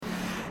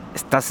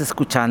Estás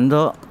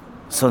escuchando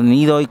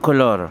Sonido y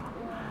Color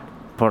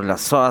por la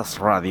SOAS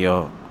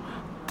Radio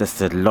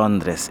desde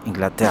Londres,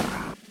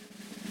 Inglaterra.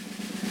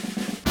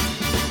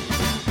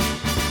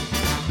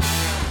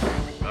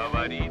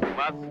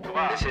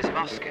 This is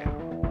Moscow.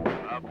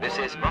 This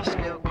is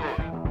Moscow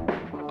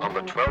calling. On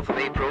the 12th of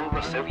April,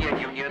 the Soviet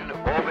Union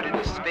orbited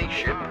a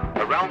spaceship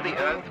around the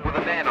Earth with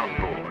a man on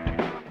board.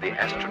 The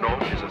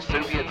astronaut is a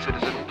Soviet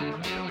citizen,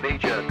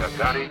 Major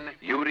Gagarin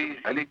Yuri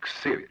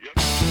Alexeyevich.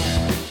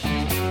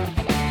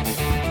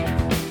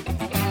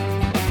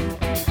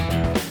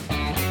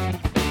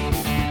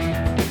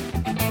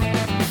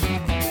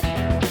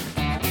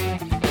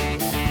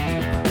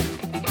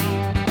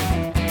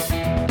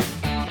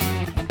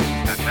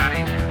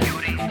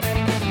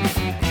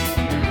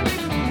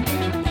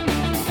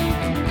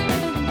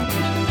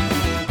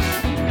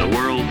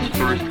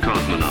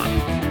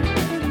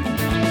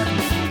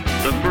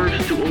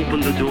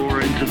 The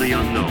door into the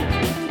unknown.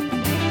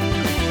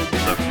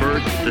 The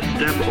first to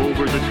step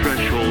over the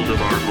threshold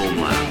of our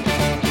homeland.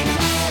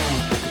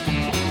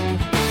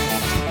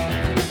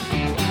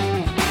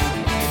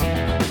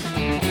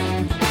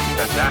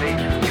 Gagarin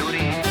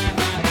Yuri.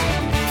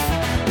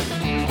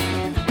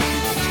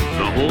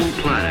 The whole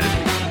planet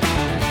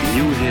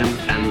knew him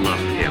and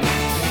loved him.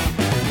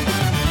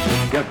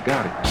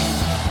 Gagarin.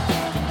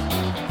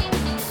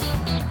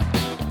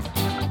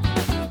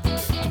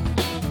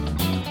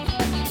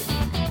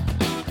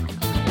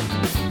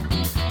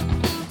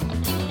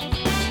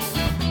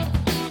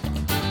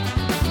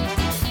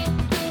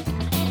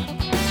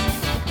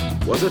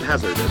 Was it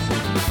hazardous?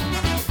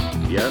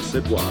 Yes,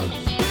 it was.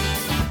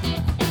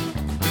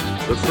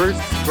 The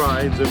first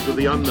strides into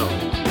the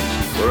unknown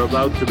were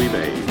about to be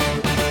made.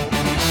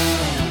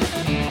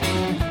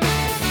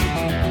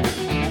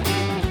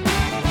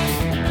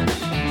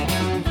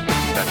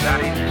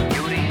 Gagarin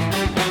Yuri.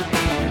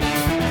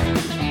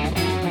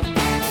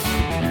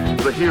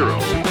 The hero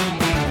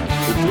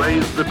who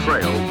blazed the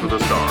trail to the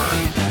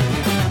stars.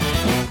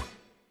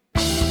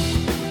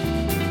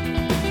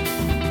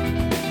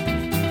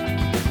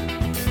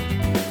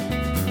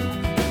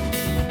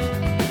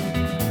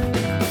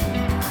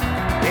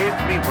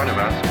 One of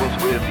us was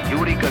with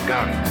Yuri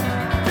Gagarin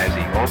as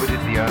he orbited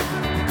the Earth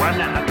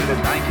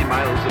 190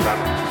 miles above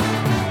us.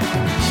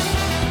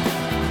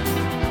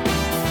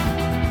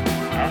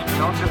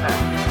 Astronauts are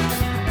back.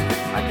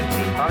 I can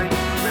see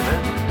forests,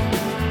 rivers,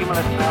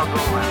 cumulus clouds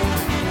all around.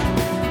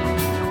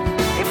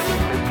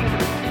 Everything's so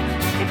beautiful.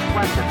 It's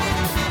wonderful.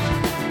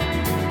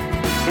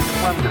 It's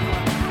wonderful.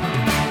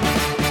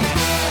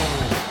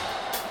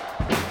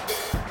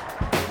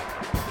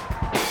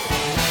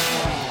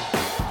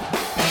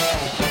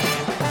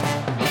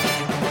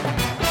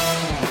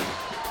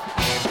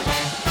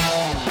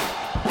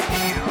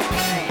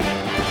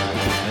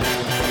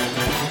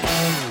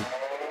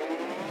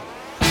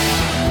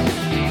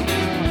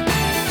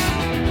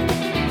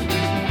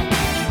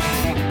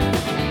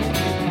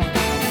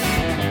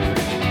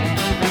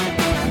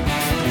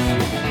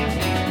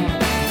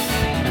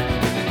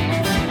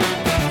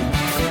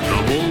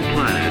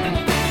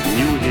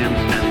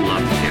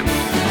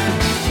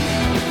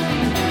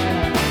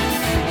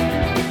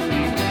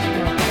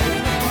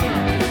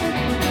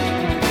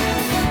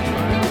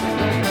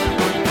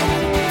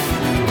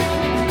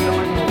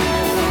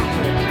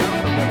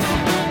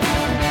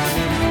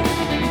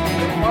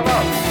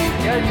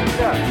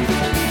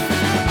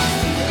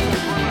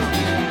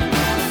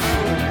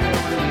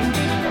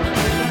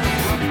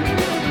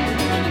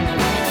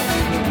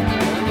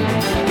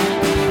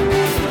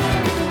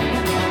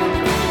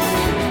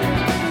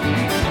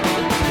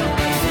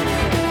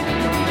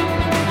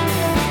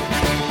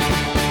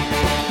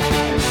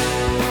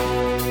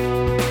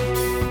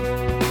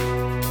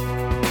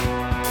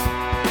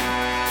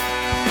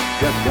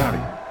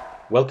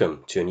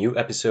 Welcome to a new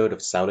episode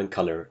of Sound and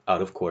Color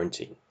Out of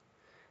Quarantine.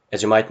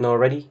 As you might know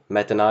already,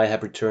 Matt and I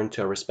have returned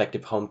to our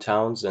respective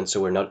hometowns, and so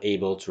we're not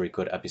able to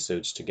record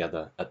episodes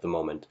together at the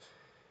moment.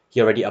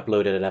 He already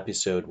uploaded an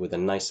episode with a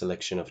nice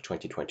selection of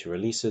 2020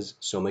 releases,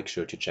 so make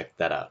sure to check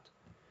that out.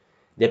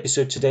 The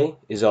episode today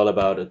is all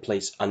about a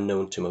place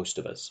unknown to most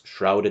of us,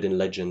 shrouded in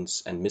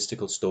legends and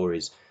mystical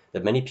stories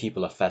that many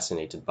people are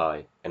fascinated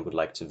by and would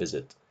like to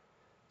visit.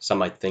 Some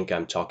might think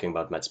I'm talking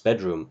about Matt's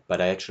bedroom,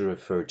 but I actually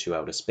refer to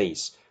outer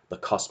space, the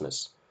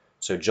cosmos,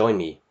 so join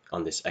me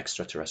on this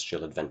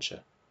extraterrestrial adventure.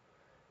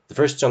 The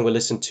first song we'll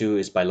listen to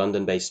is by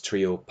London-based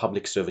trio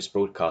Public Service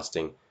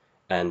Broadcasting,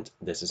 and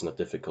this is not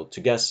difficult to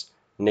guess,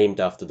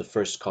 named after the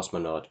first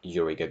cosmonaut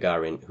Yuri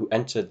Gagarin, who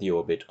entered the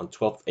orbit on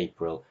 12th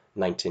April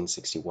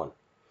 1961.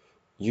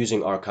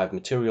 Using archived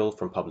material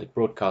from public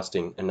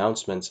broadcasting,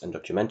 announcements and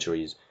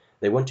documentaries,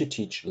 they want to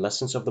teach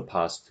lessons of the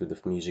past through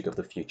the music of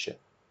the future.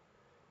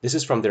 This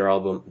is from their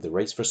album The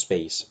Race for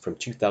Space from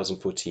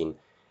 2014,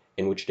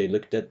 in which they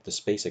looked at the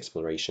space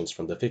explorations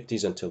from the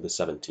 50s until the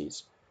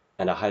 70s,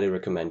 and I highly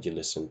recommend you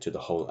listen to the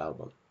whole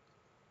album.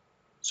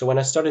 So when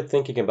I started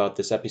thinking about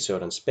this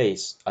episode on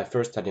space, I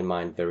first had in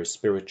mind very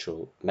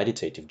spiritual,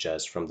 meditative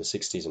jazz from the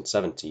 60s and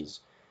 70s,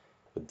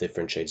 with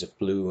different shades of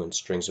blue and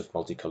strings of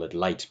multicolored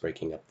light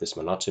breaking up this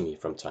monotony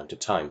from time to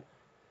time.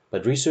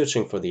 But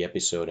researching for the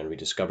episode and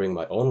rediscovering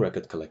my own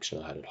record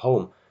collection I had at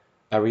home,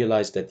 I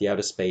realized that the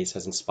outer space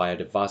has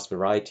inspired a vast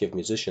variety of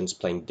musicians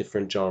playing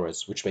different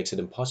genres, which makes it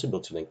impossible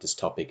to link this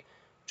topic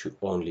to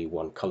only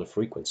one color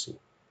frequency.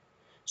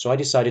 So I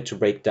decided to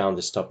break down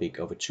this topic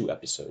over 2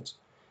 episodes.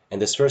 In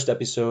this first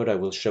episode, I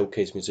will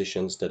showcase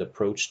musicians that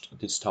approached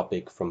this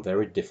topic from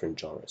very different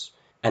genres.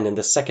 And in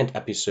the second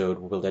episode,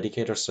 we will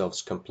dedicate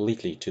ourselves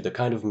completely to the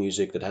kind of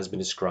music that has been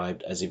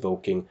described as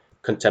evoking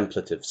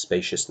contemplative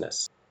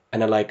spaciousness.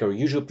 And unlike our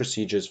usual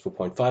procedures for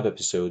Point 5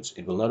 episodes,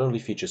 it will not only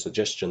feature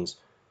suggestions,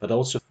 but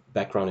also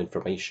background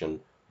information,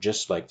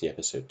 just like the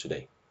episode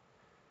today.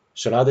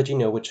 So now that you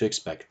know what to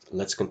expect,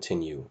 let's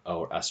continue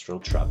our astral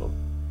travel.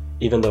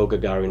 Even though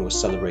Gagarin was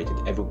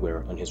celebrated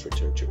everywhere on his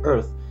return to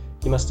Earth,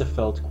 he must have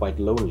felt quite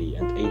lonely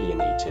and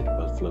alienated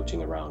while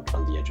floating around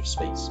on the edge of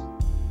space.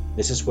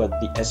 This is what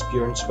the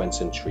Esbjørn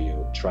Svensson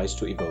trio tries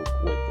to evoke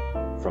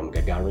with From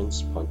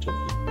Gagarin's Point of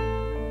View.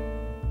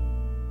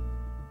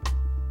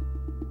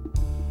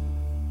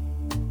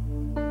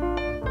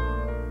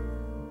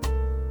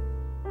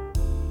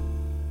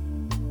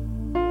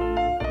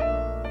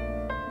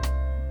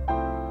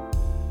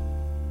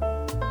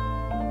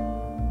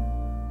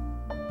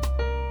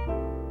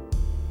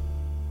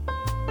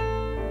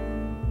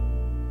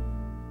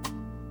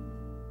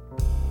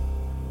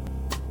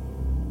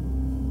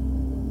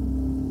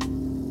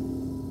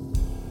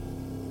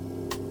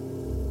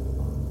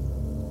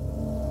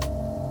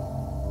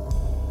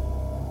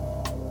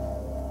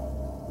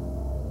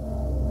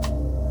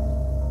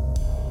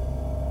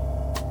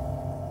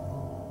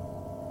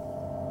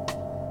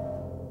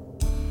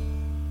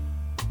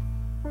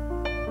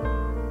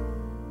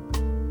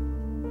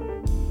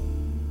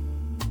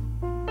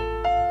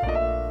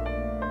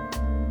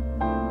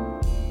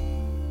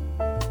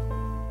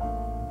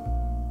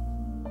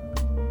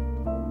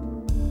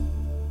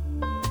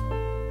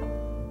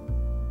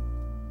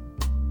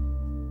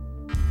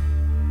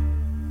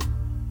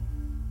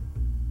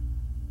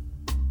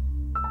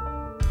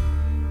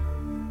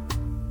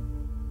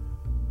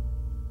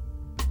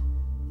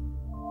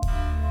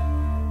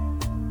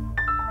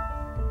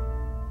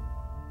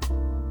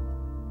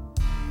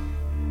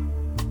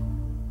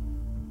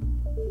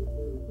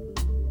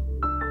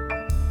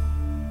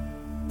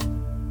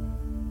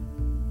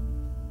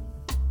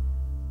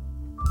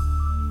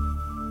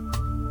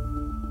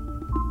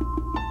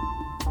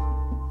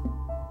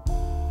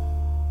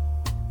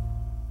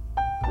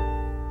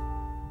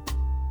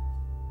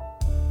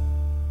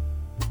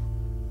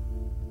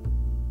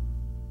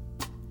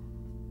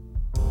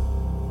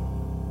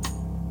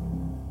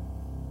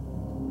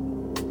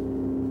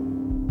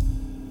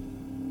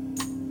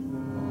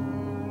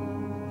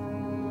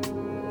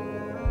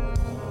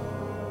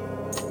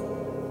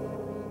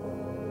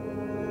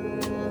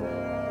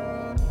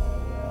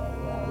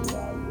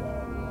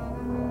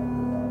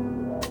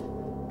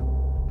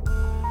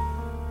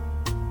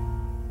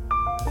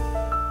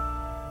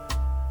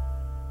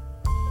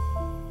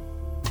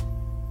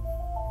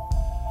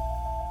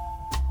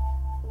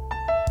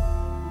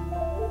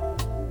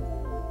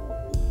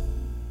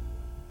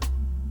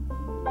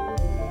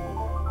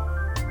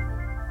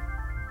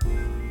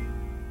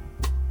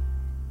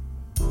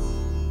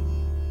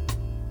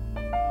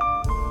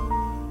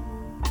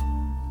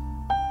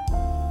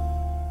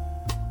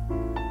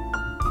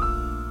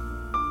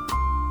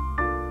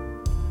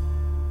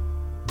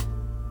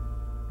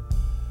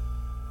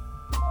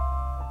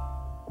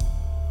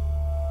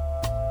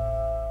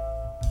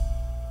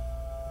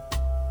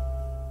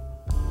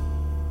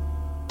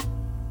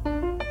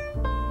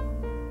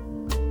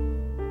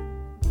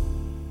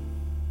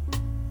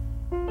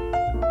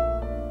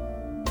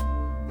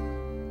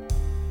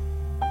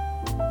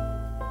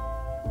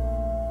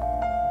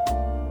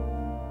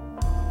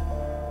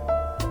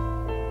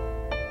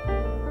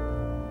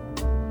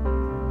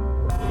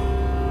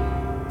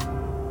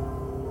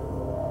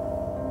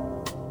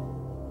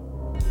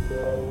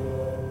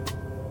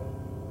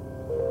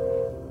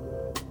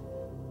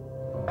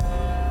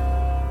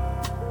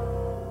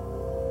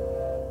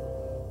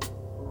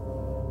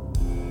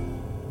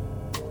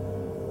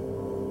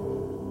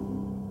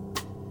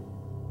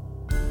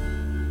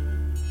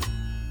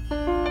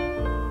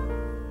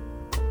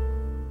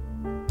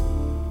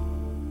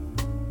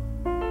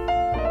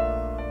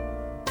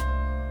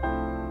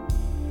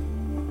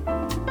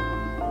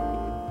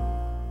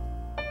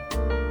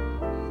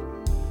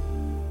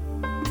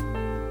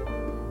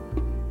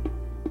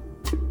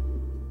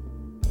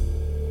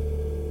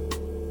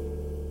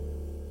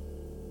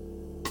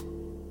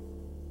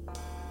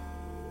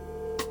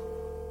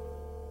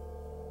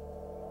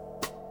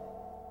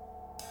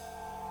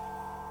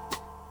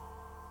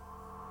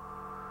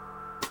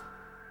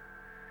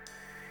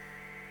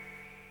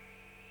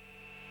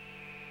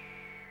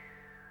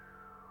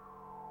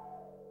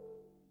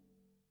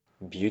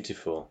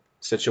 Beautiful.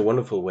 Such a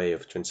wonderful way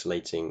of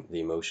translating the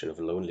emotion of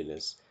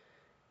loneliness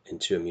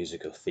into a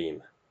musical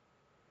theme.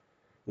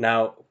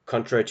 Now,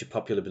 contrary to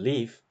popular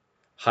belief,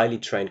 highly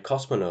trained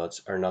cosmonauts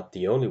are not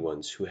the only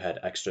ones who had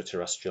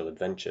extraterrestrial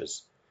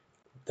adventures.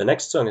 The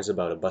next song is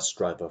about a bus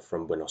driver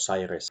from Buenos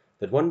Aires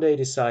that one day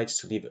decides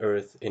to leave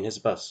Earth in his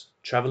bus,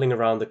 traveling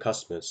around the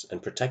cosmos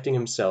and protecting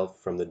himself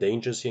from the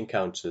dangers he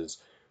encounters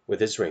with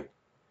his ring.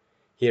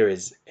 Here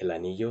is El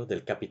Anillo del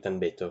Capitán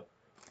Beto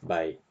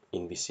by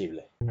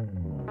Invisible.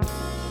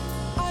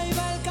 Ahí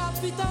va el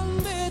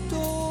Capitán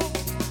Beto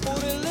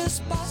por el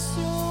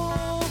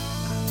espacio,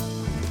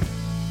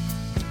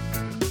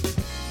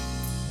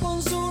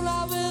 con su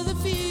nave de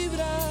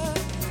fibra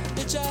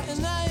hecha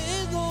en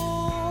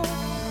Aedo.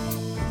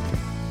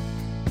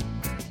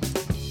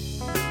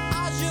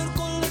 Ayer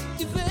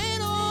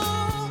colectivero,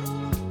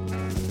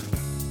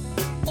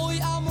 hoy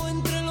amo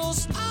entre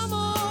los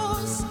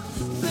amos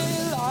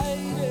del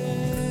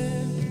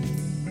aire.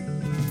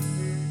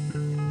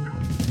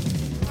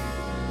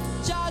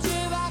 Ya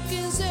lleva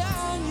 15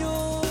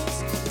 años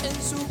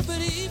en su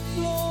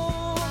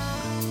periplo.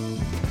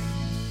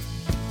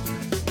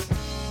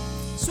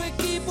 Su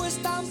equipo es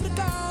tan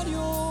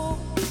precario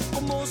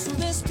como su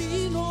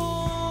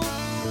destino.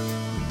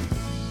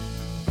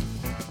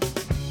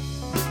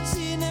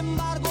 Sin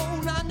embargo,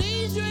 un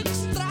anillo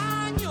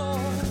extraño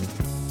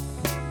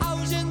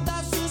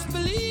ahuyenta sus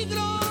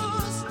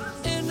peligros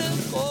en el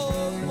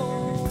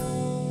cosmos.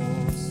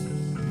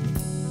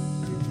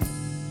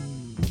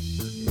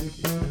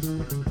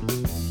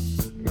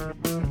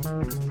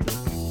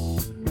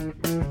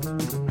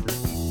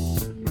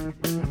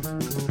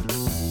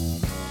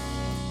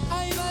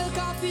 Ahí va el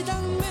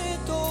Capitán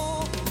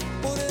Beto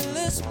por el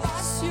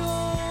espacio.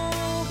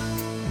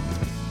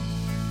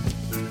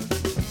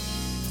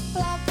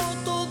 La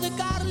foto de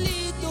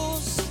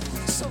Carlitos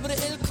sobre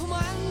el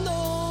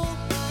comando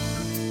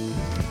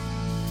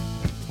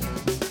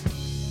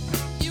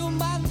y un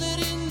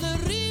banderín de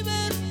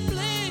River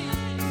Plate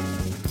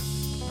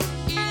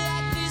y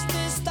la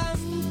triste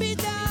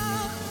estampita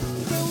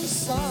de un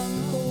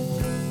santo.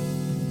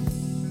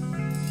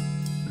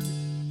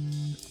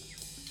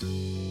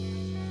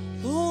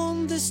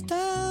 ¿Dónde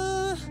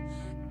está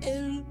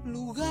el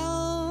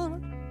lugar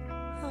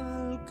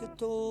al que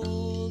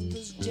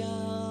todos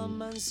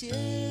llaman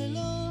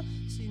cielo?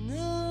 Si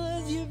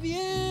nadie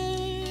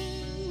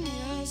viene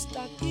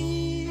hasta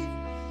aquí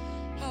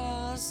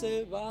a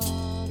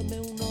cebarme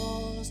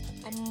unos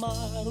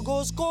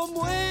amargos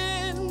como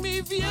en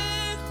mi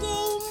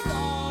viejo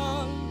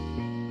umbral,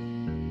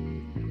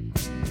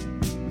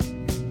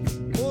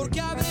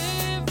 porque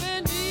habré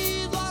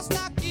venido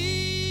hasta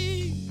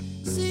aquí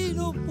si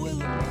no puedo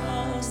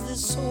más de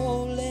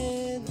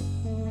soledad.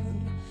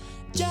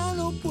 Ya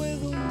no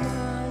puedo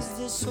más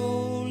de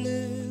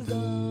soledad.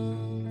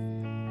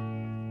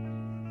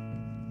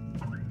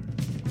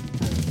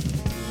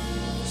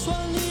 Su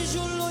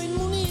anillo lo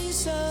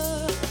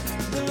inmuniza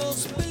de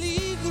los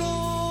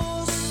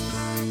peligros,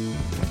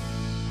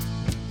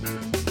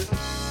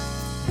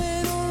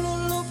 pero no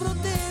lo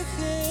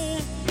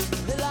protege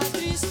de la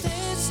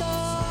tristeza.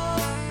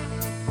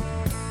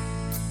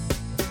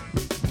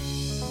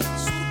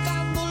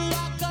 Surcando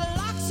la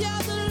galaxia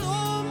del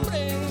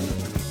hombre,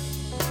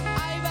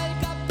 ahí va el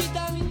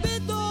Capitán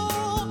Beto,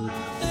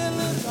 el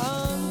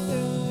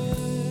errante.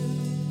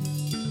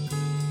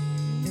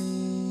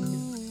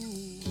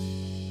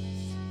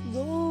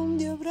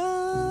 ¿Dónde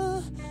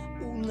habrá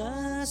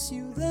una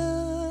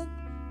ciudad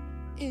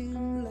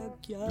en la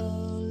que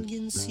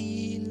alguien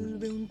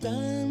silbe un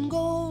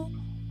tango?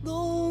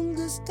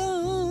 ¿Dónde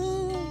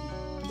están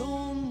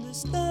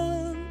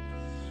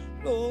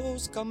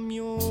los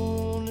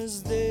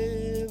camiones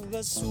de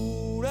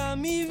basura,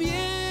 mi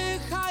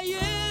vieja y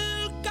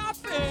el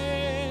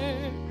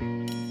café?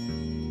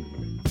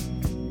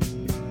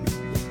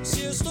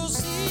 Si esto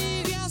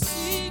sigue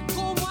así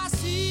como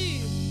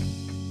así,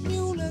 ni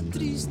una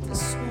triste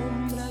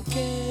sombra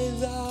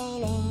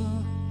quedará,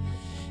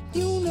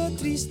 ni una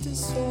triste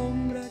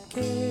sombra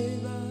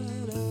quedará.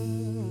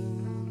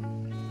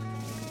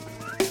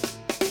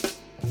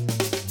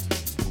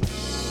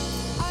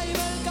 Ahí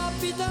va el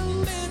Capitán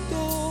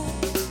Beto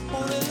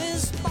por el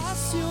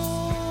espacio,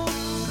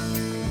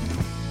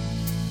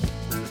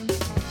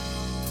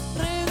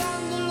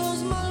 regando los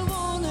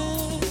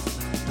malbones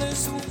de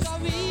su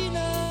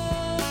cabina,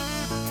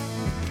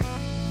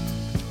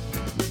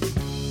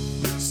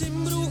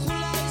 sin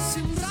brújula y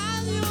sin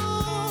radio,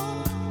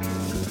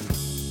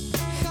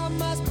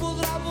 jamás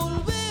podrá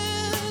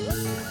volver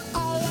a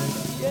la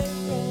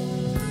tierra.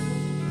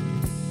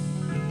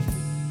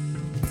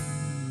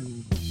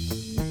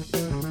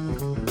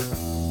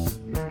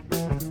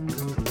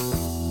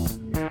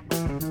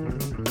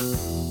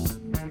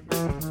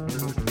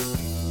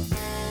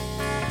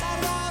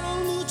 Tardaron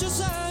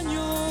muchos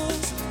años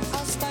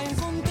hasta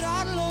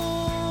encontrarlo.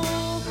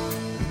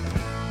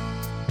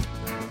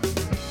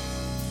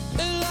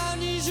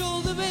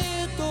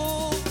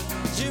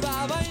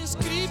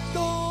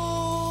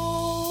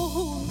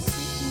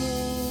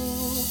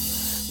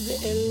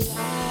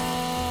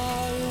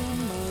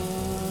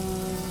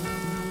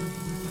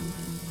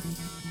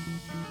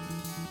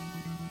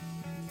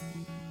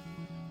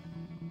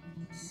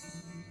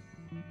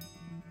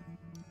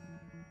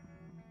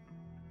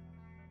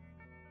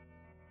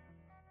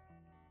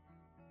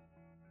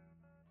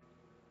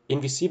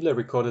 Invisible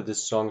recorded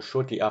this song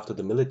shortly after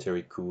the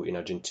military coup in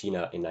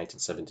Argentina in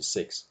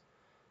 1976.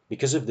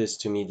 Because of this,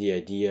 to me, the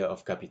idea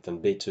of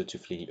Capitán Beto to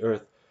flee the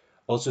earth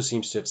also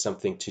seems to have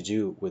something to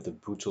do with the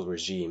brutal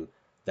regime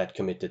that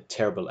committed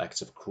terrible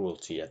acts of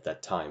cruelty at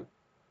that time.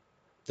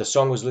 The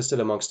song was listed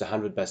amongst the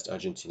 100 best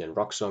Argentinian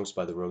rock songs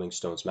by the Rolling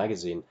Stones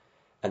magazine,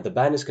 and the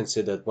band is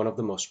considered one of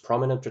the most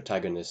prominent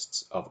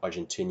protagonists of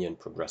Argentinian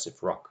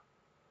progressive rock.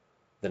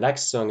 The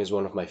next song is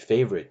one of my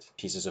favorite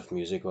pieces of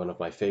music, one of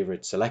my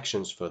favorite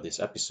selections for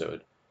this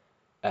episode,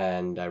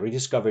 and I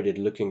rediscovered it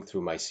looking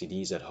through my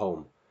CDs at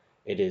home.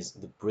 It is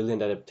the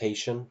brilliant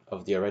adaptation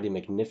of the already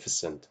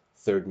magnificent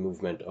third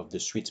movement of the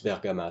Suite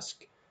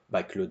Bergamasque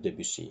by Claude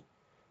Debussy.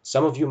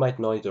 Some of you might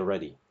know it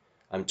already.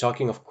 I'm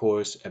talking, of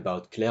course,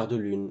 about Clair de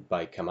Lune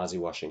by Kamasi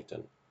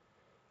Washington.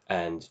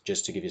 And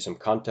just to give you some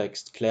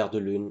context, Clair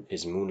de Lune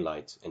is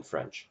moonlight in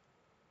French.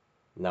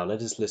 Now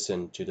let us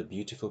listen to the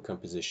beautiful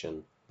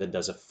composition that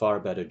does a far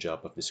better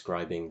job of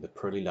describing the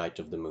pearly light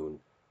of the moon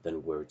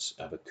than words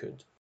ever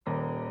could.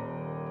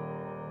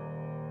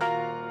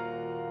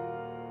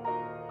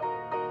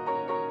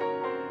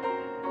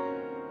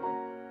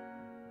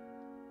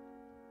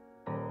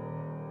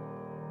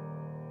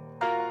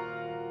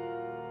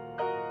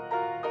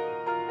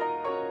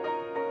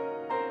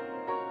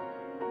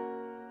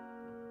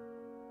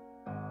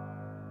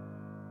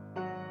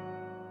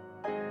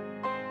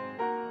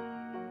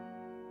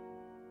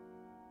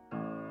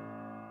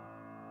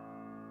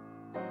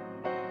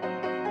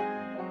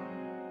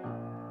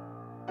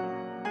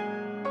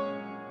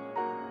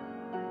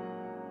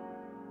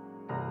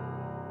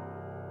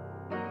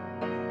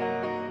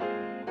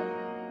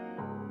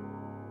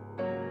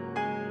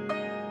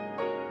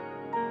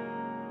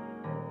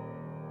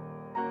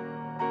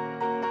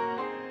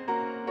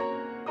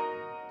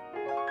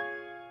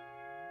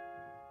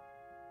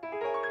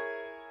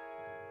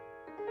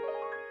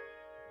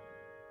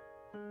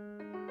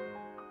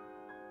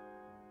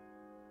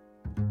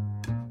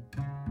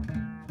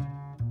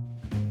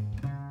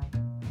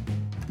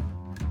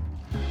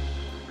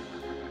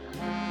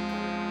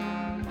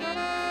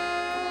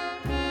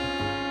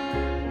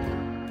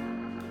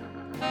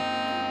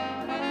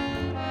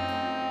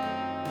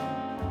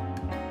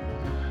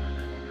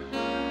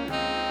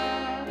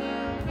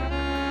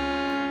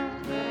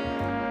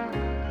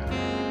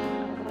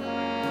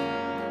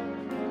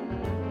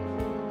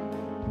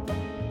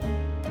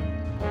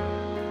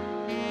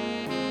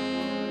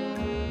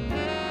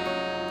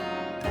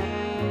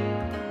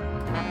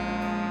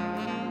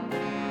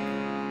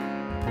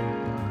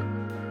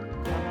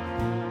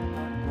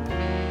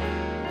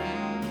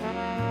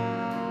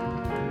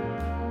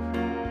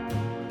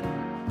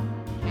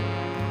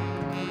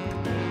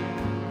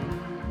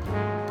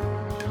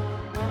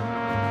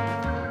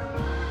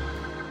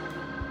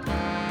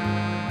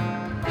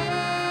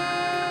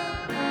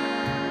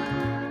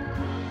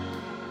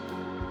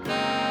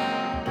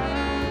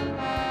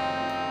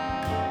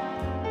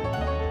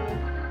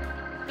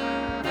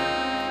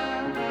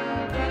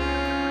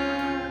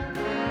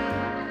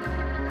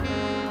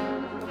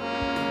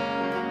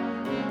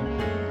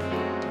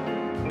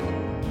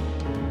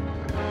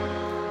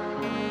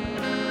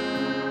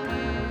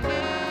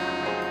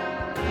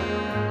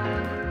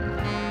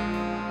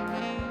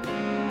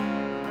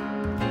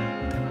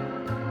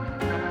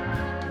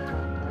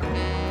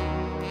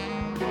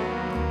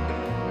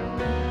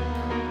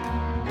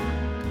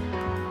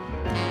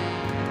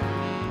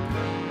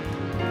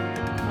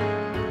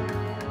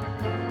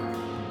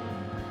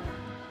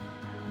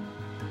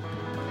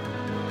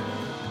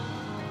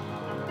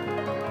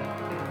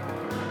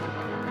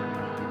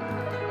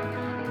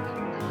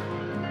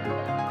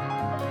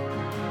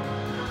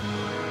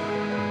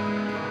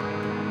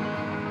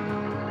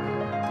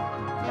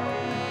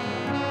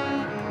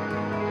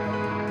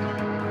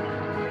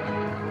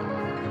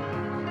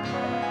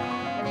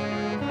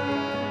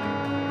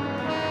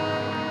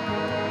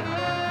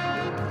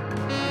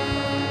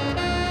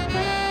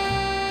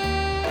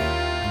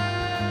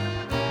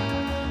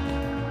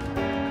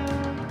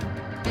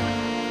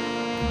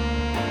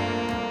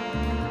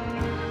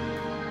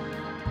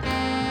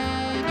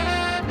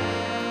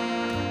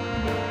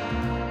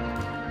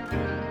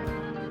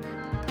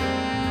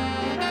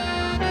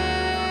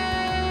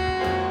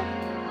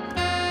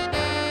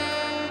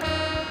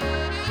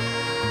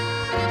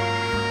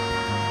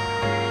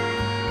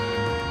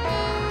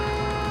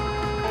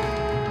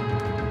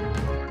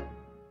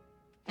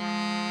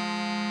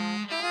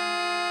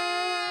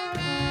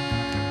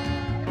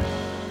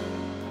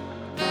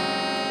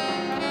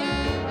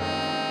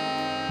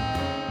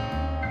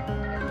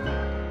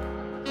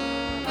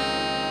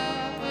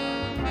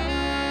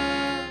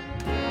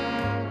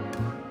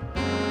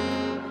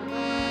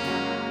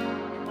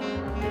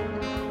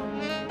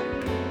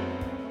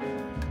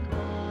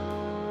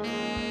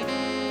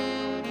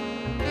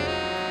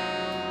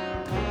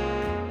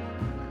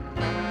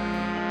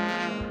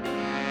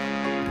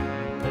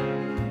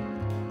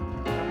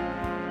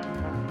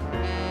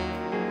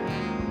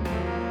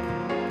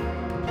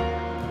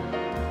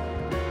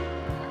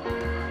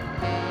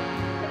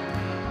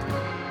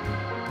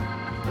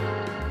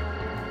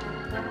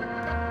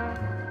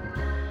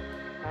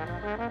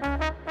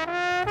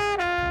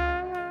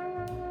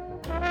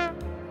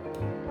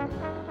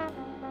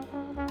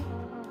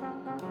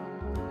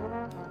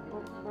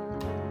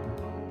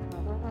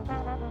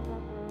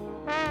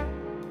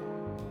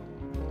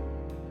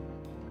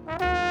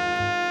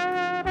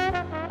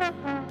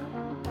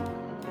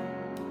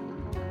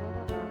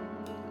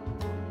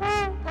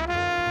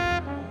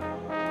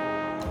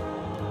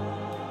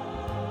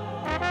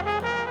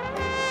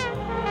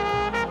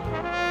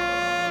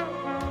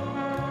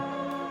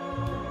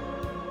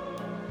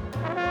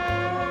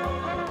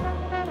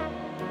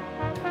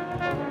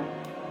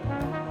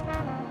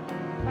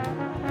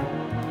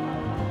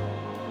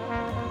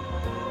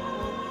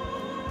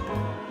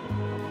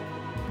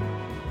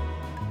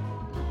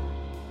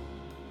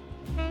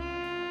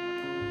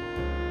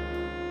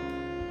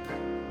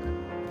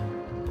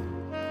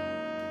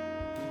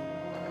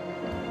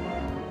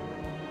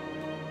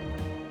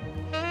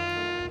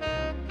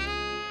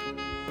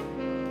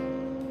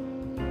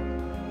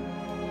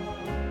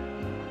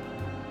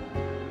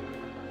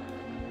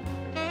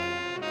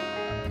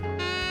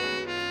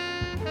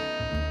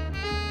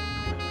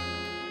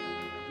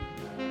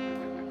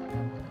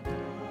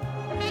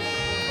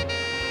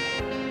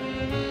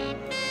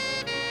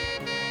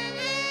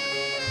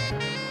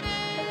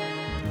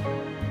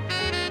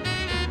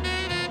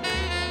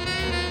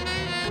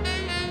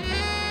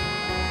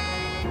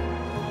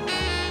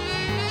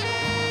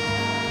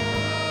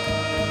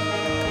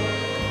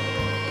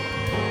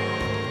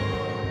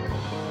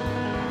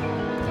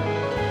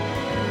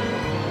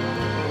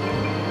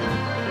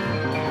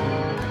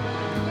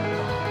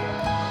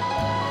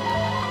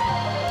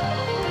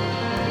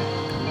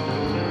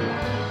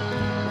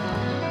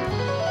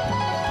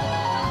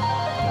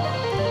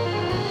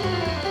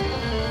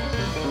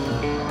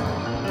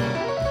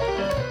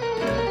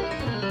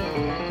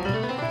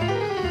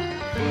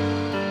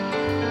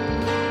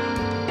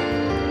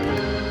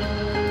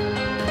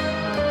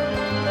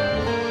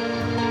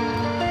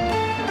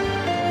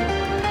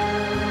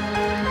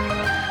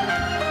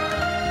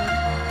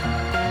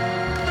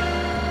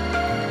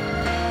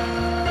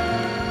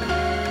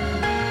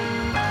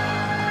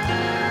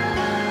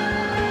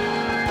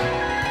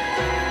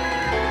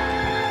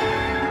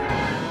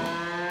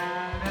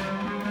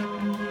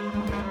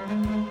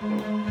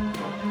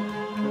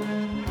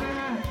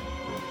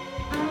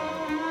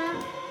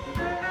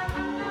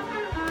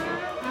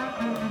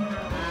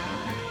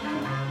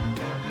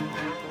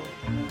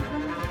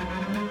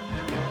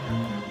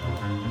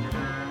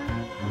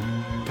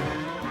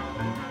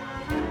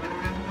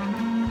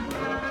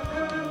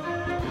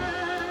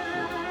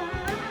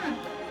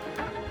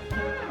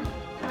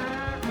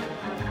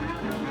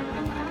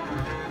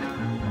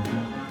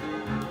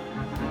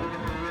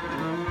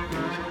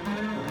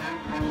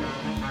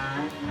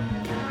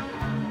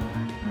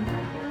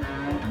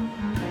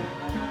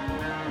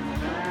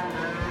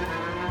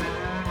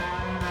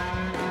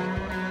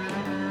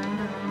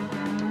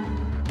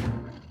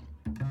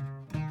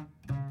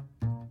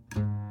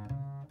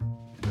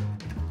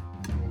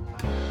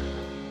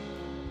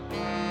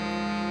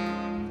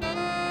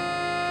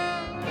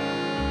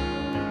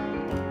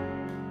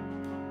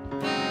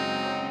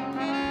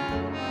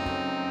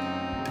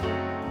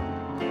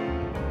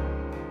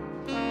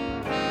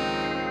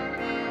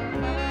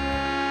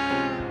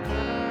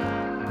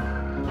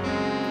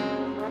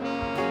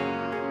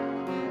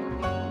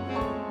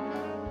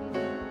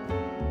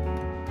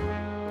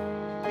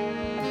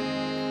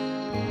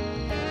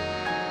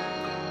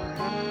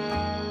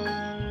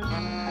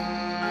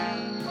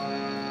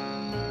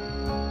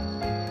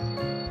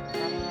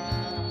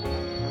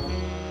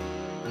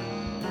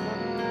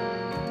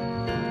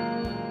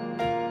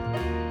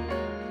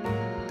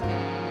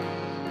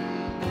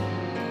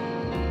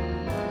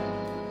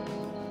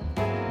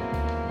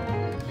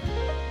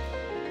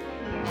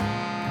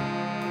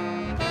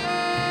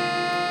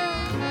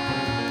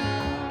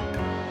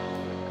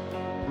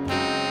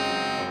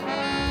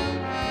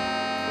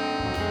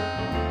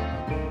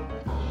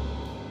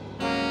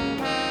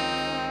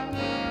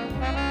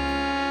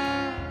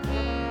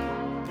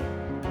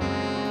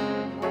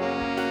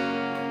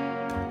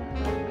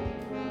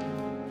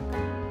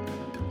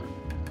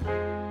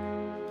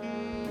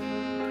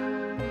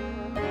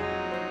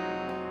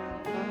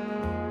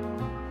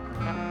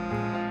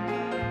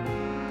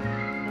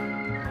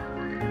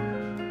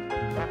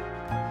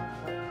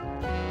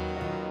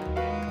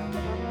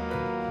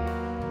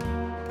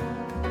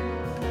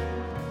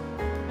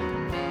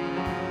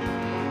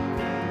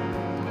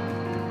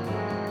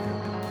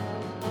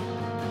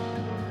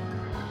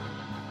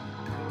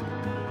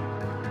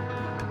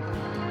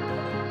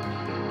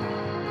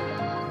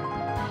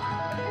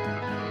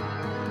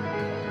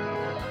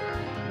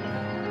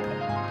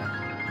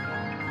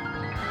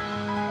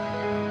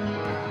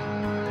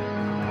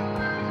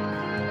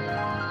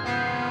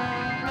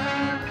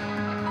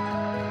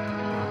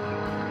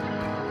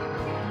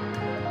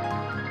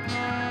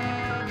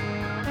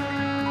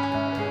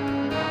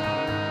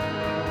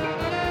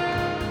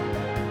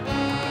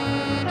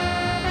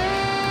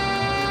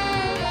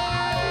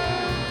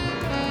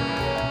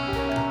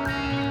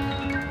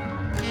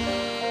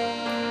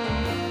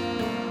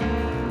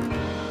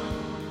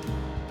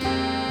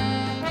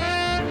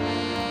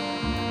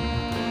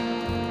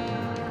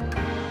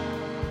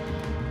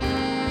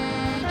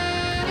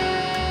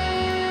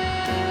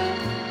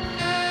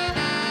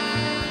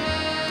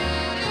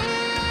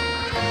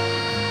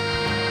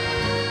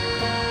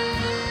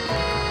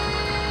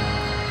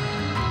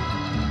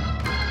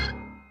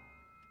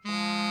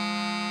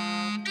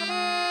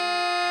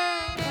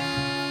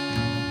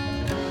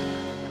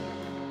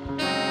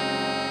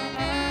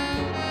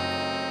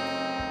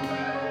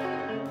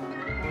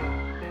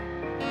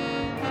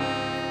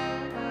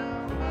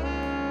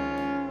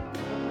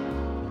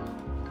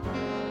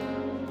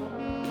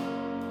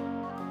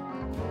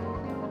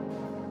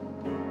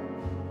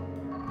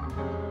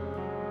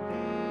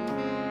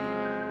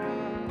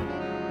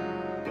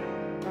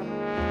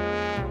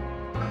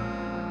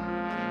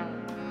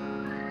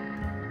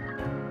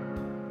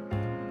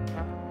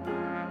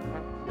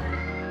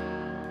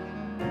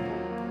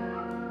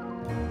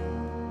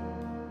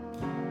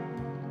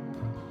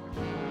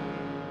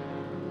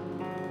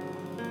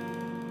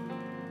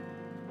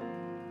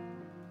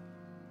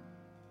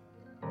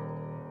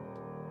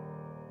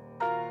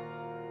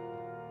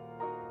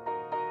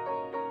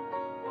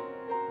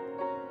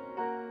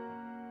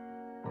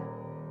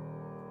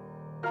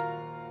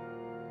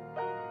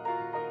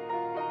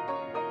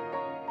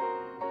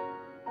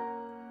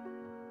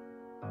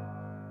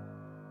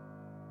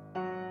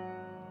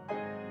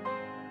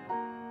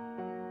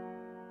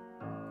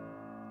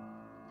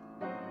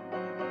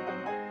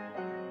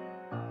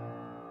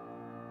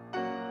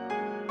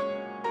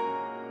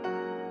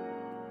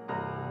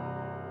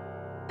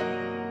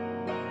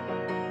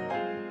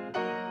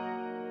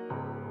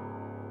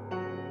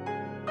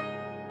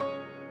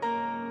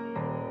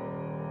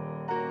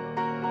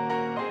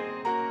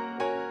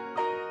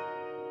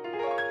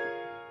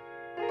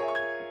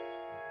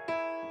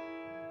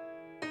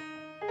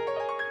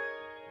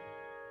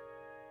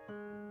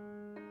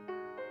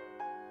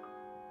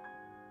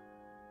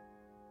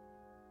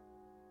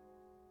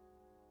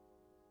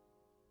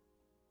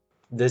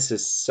 This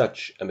is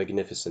such a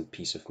magnificent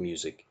piece of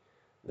music.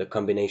 The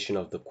combination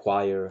of the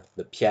choir,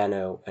 the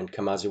piano, and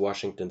Kamasi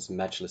Washington's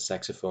matchless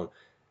saxophone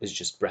is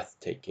just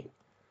breathtaking.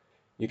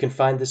 You can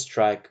find this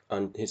track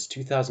on his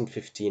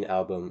 2015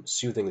 album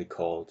soothingly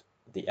called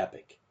The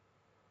Epic.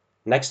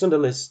 Next on the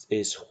list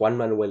is Juan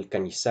Manuel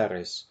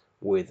Cañizares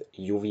with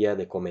Lluvia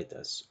de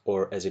Cometas,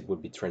 or as it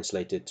would be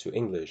translated to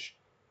English,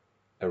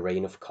 A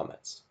Rain of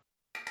Comets.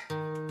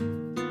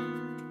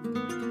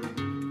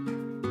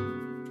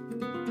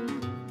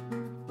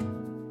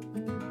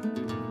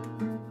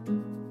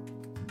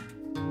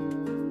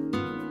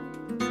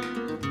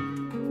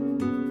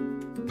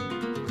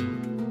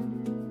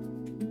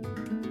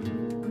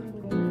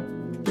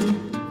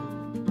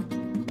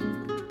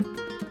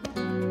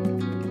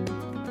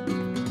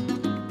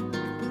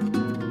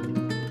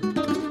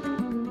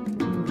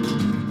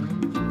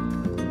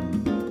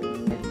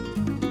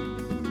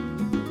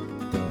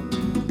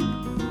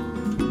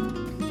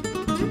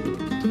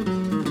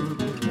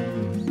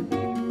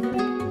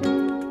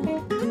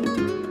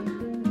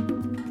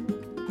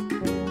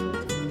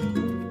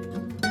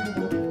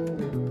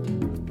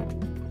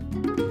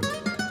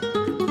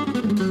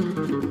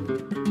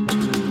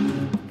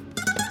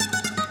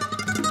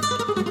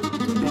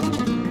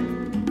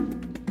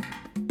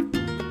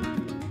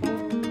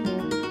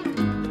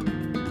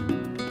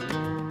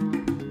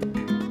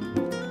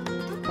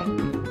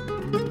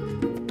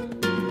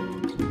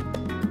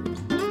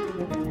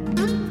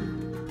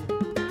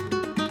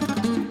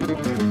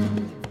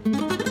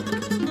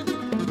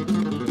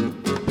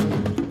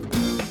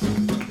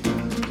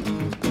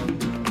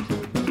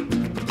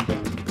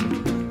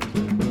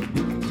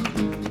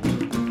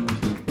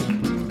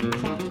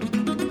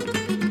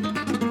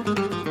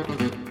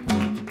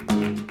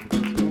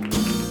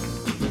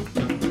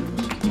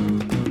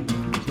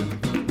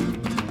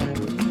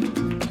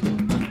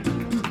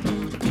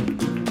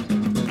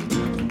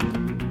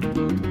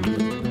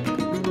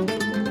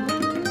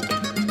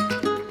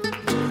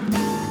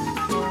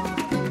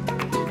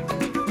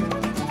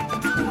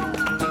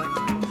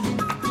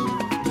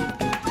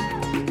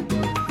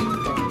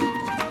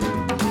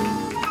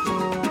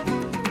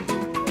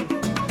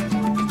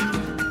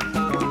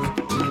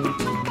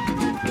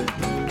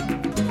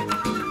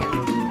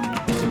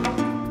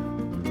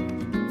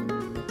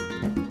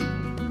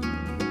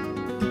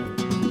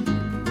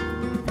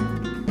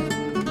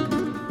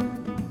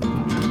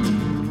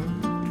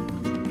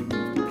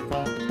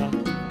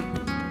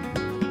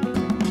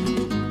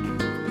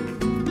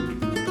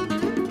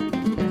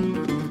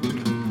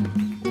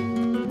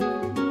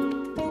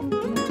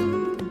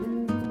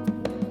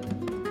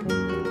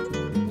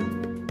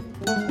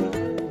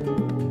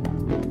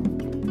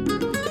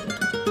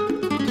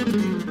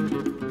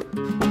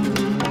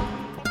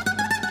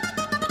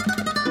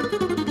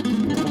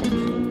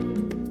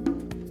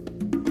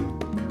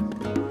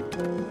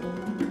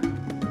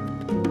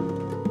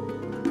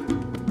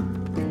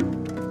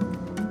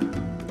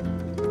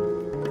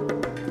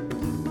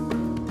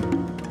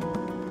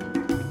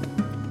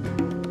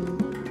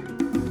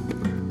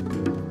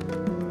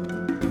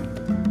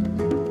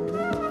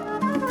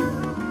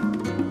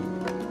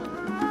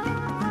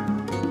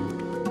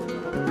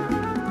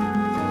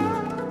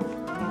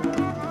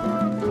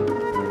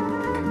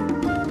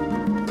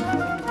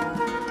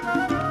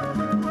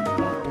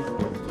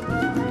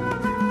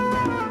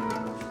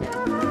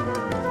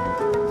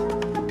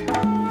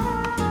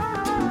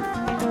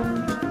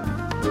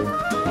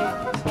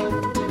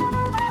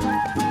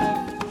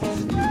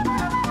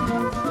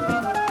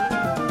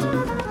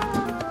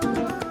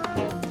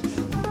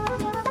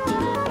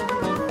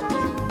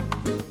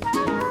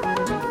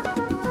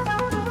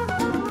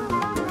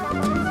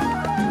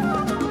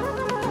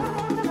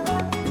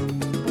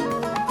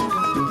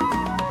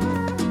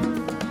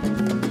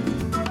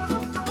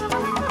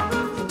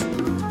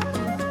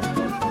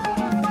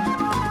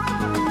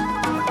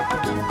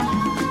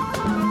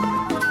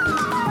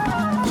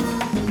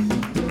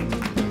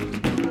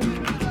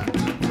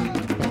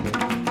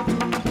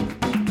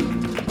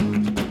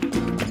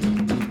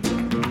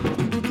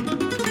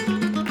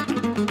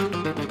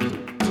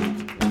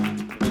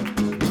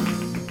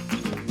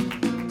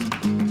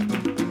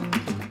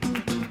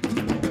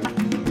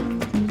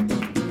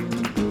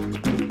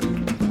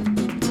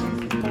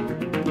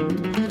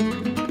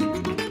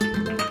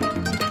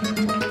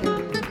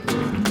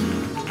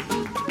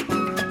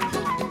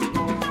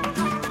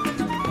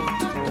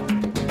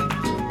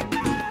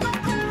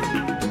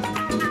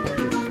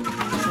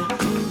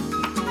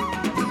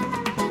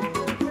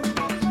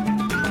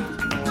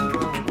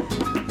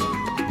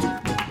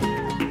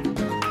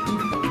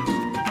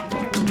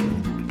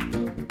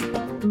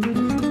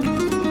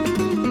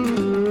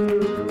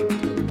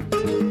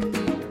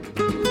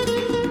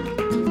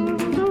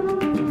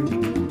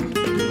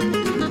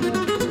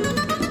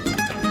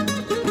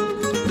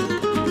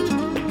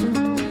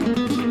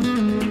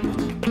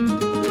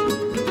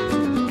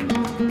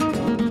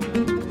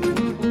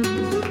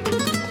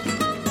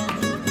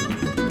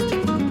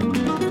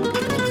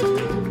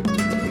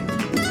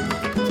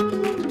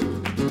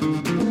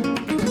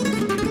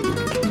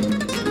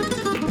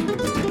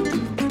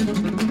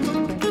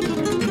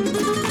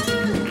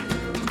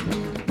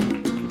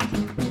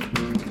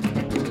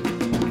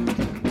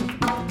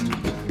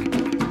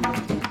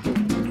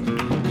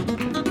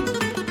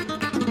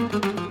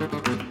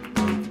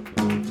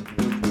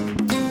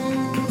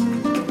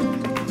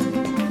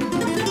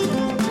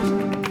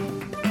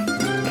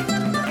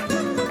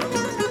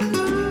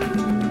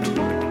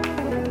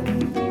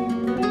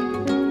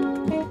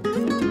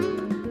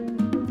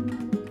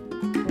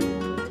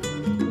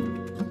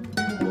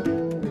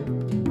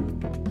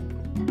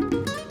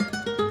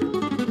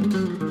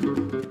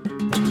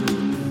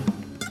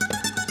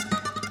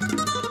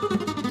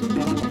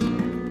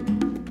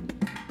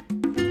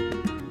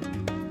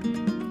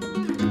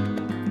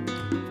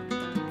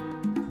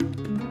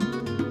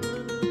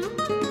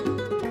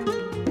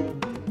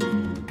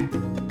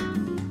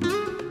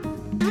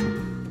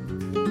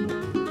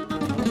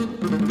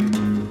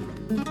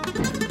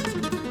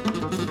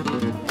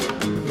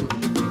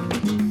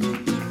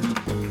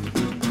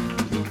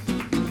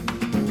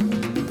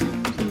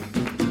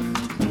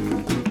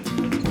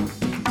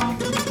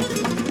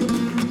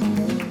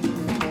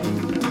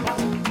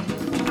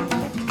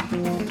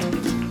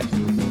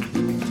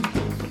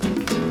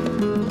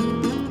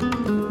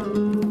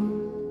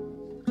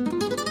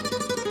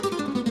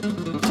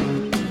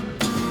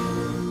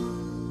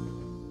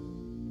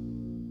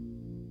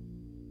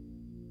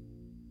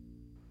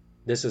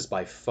 This has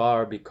by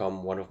far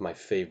become one of my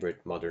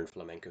favorite modern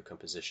flamenco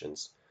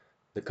compositions.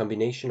 The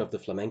combination of the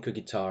flamenco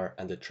guitar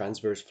and the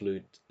transverse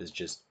flute is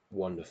just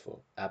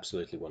wonderful,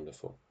 absolutely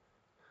wonderful.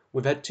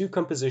 We've had two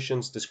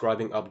compositions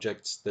describing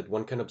objects that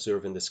one can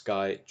observe in the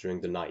sky during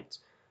the night,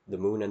 the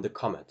moon and the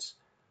comets,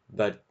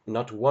 but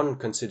not one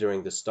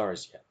considering the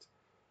stars yet.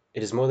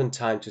 It is more than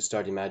time to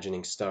start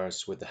imagining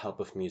stars with the help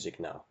of music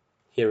now.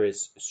 Here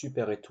is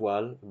Super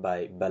Étoile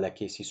by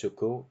Balaké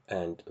Sissoko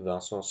and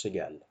Vincent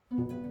Segal.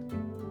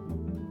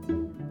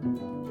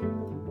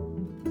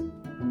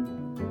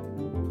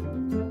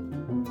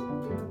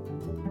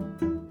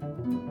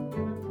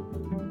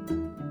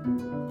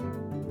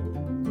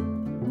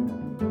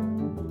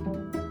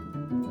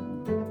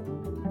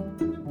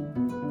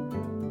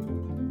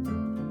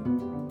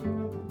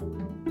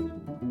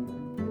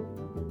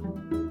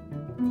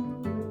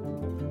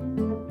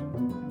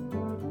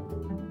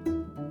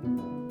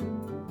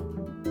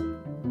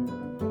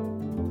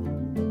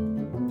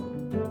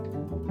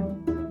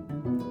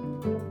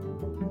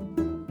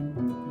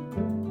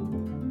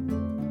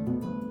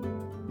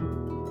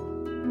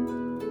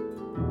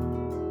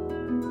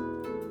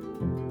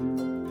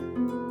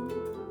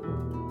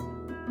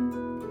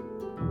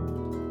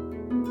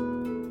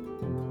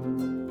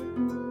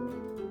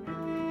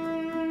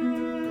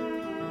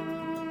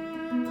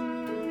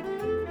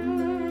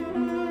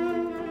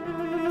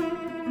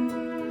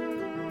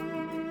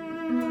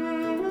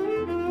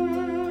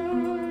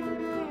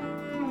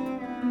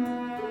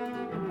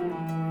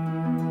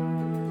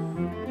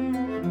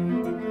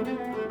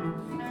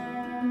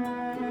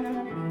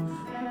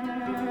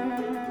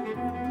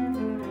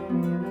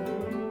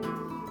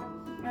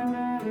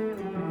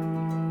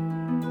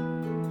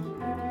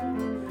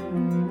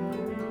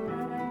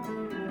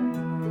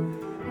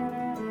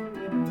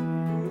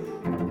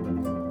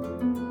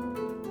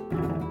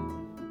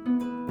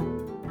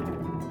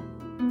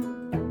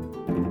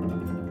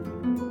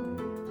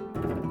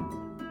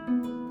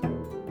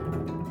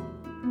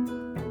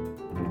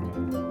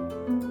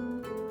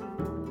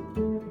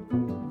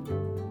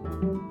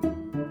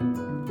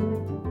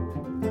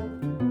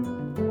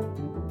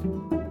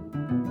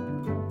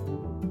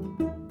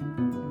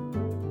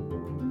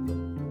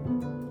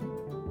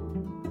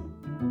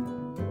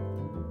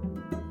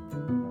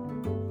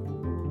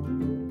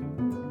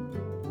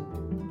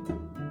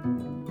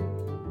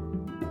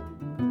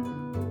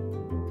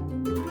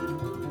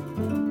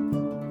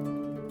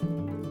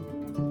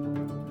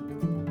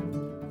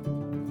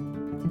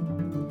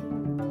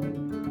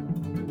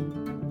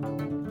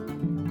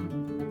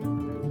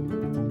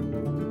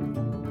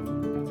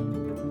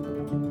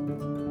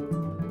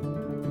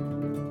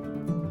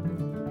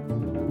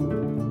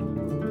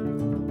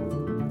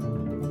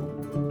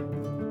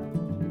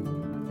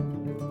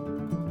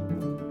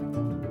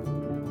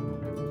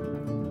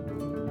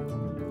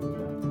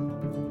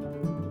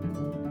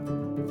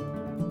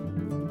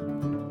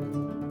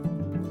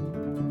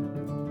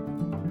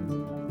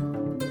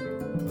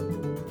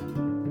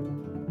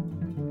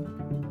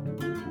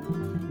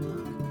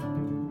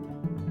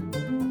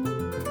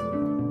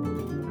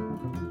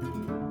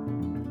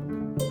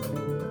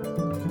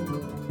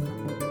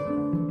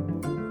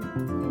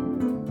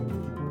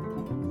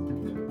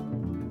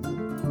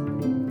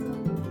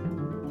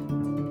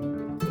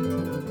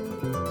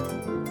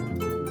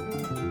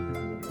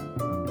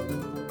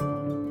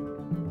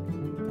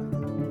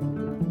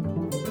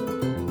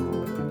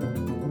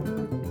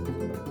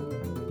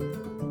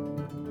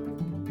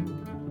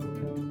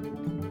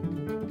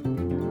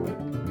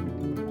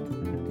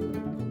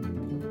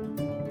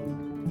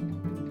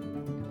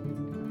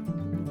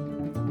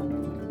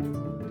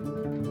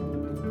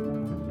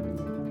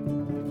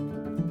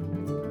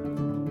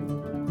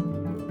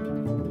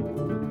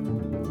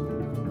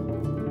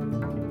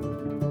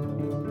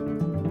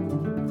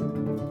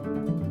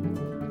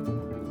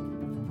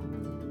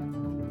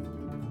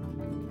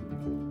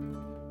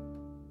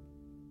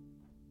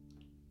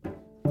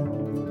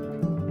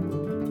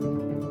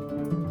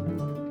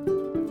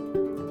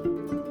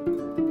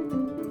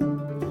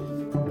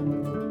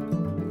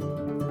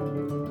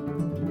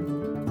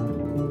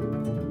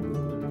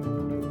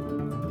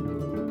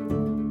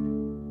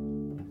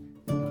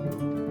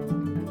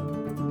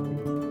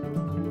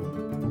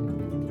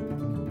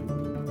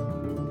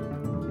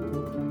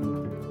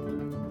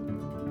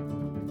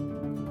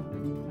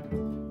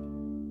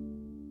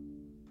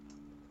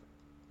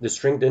 The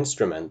stringed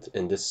instrument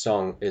in this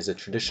song is a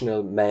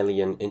traditional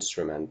Malian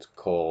instrument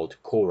called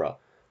kora,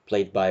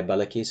 played by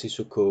Balaké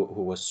Sissoko,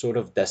 who was sort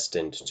of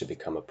destined to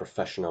become a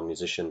professional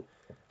musician,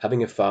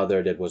 having a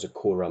father that was a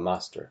kora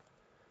master.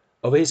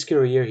 Over his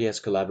career he has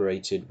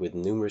collaborated with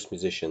numerous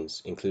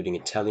musicians, including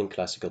Italian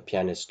classical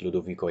pianist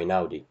Ludovico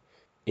Einaudi.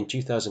 In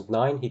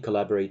 2009 he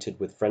collaborated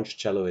with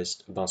French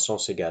celloist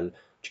Vincent Segal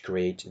to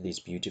create these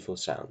beautiful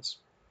sounds.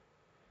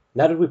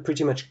 Now that we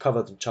pretty much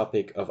covered the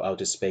topic of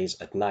outer space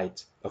at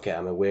night, okay,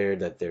 I'm aware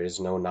that there is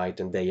no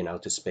night and day in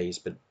outer space,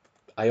 but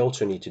I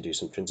also need to do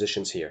some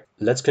transitions here.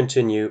 Let's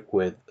continue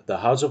with The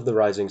House of the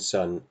Rising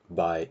Sun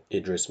by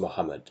Idris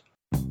Muhammad.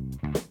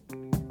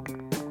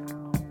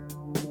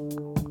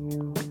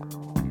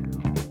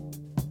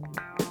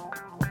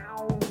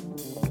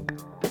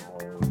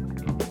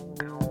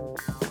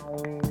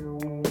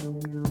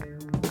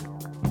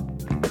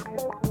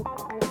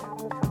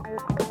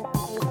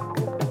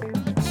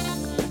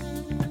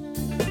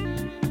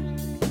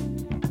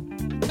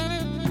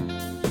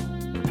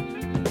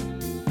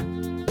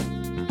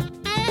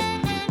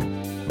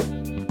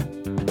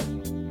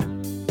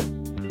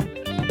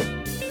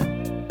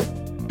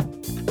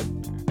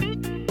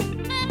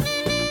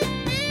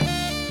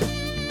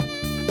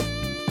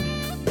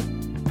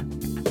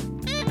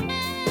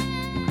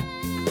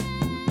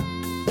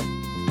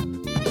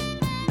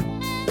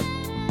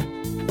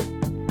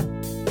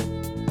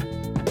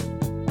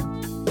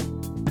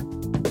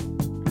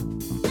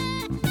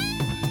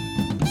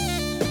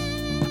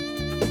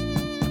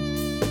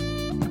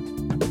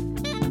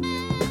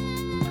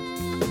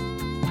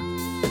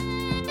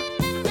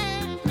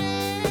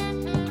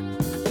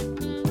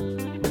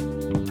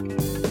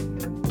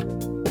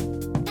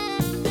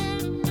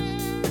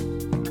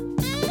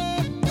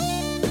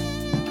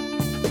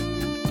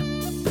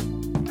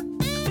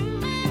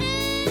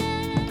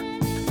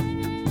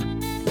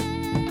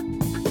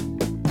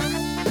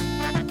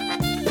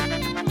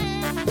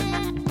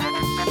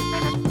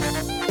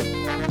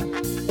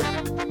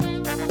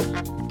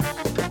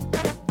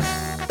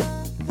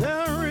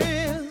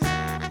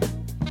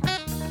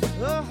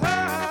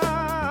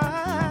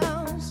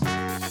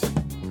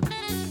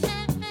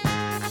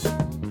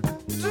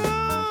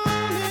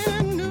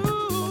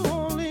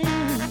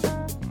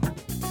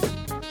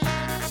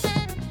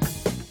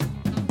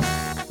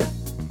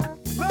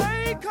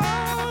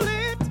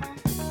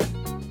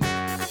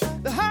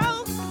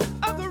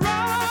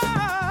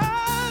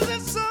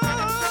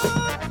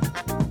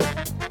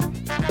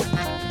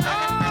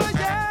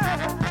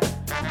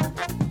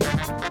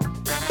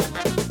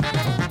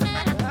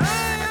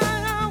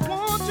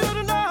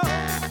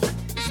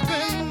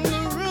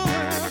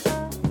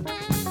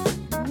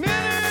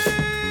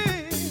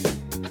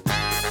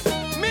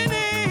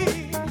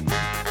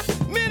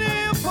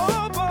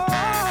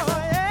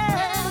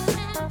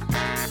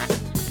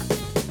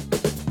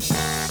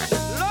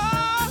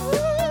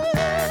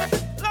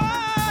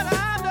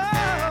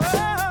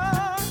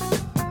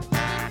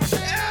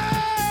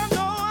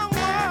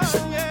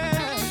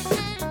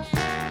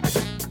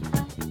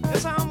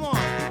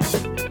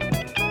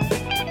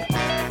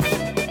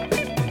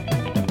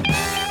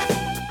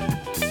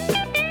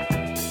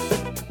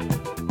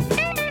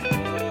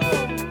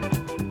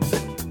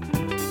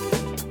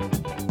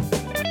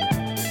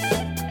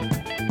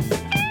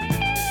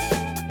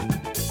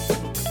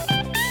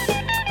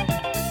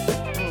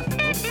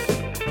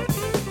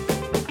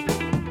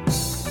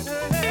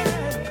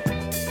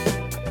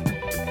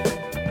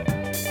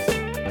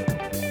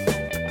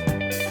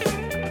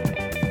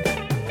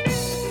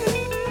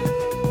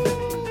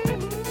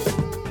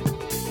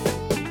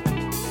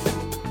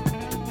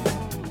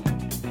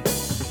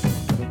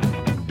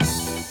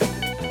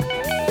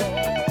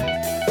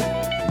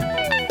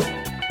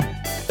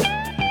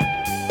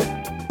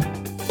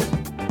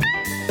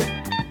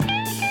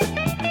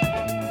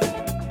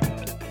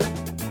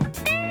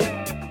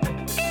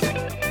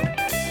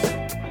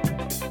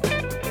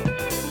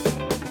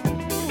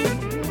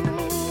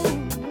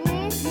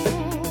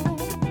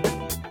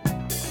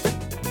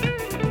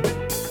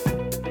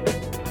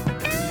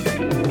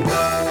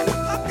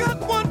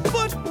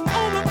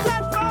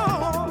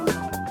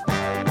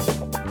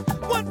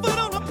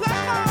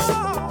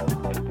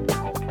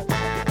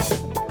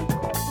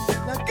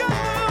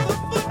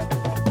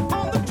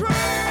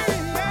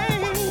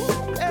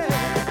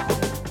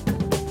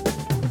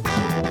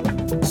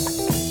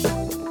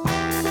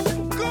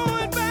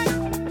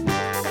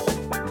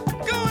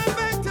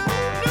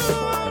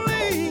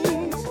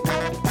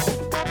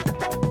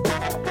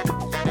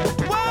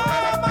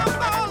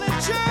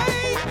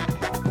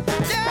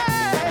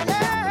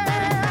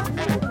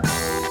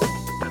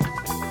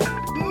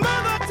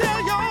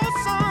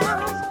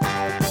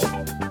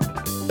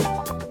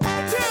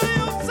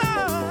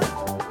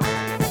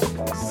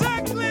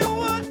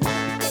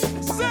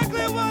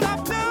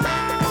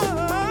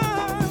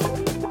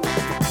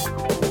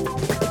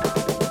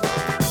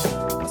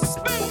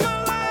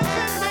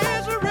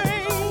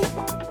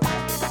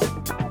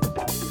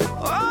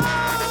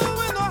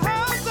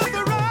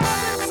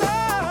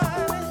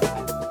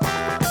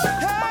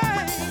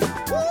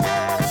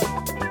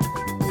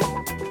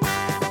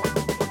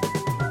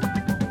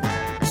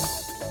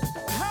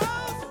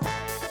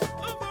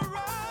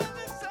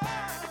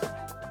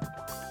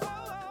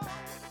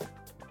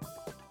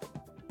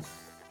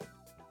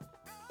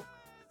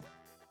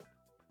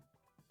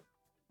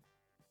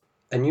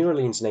 A New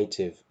Orleans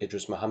native,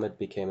 Idris Muhammad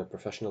became a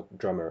professional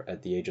drummer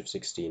at the age of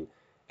 16,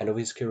 and of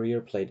his career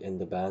played in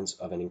the bands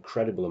of an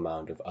incredible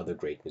amount of other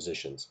great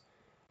musicians.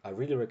 I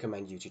really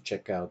recommend you to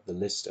check out the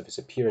list of his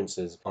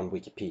appearances on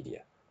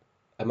Wikipedia.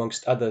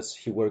 Amongst others,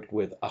 he worked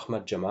with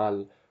Ahmad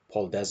Jamal,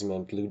 Paul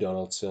Desmond, Lou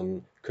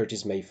Donaldson,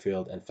 Curtis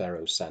Mayfield, and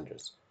Pharoah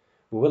Sanders.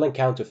 We will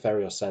encounter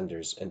Pharoah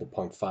Sanders in the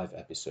Point 5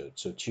 episode,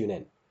 so tune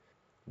in.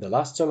 The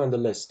last song on the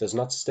list does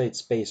not state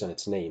space on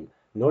its name,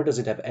 nor does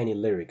it have any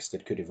lyrics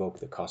that could evoke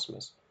the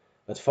cosmos.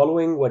 But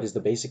following what is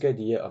the basic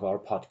idea of our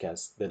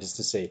podcast, that is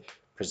to say,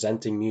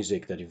 presenting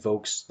music that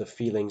evokes the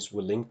feelings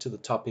we link to the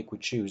topic we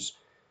choose,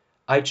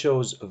 I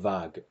chose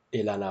Vague,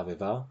 Et la nave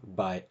va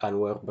by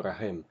Anwar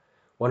Brahim,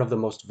 one of the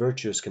most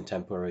virtuous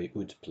contemporary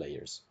oud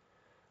players.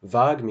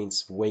 Vague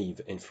means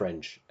wave in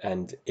French,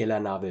 and Et la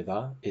nave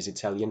va is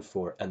Italian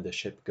for and the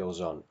ship goes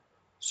on.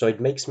 So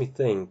it makes me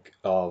think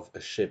of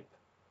a ship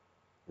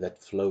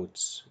that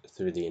floats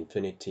through the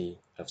infinity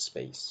of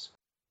space.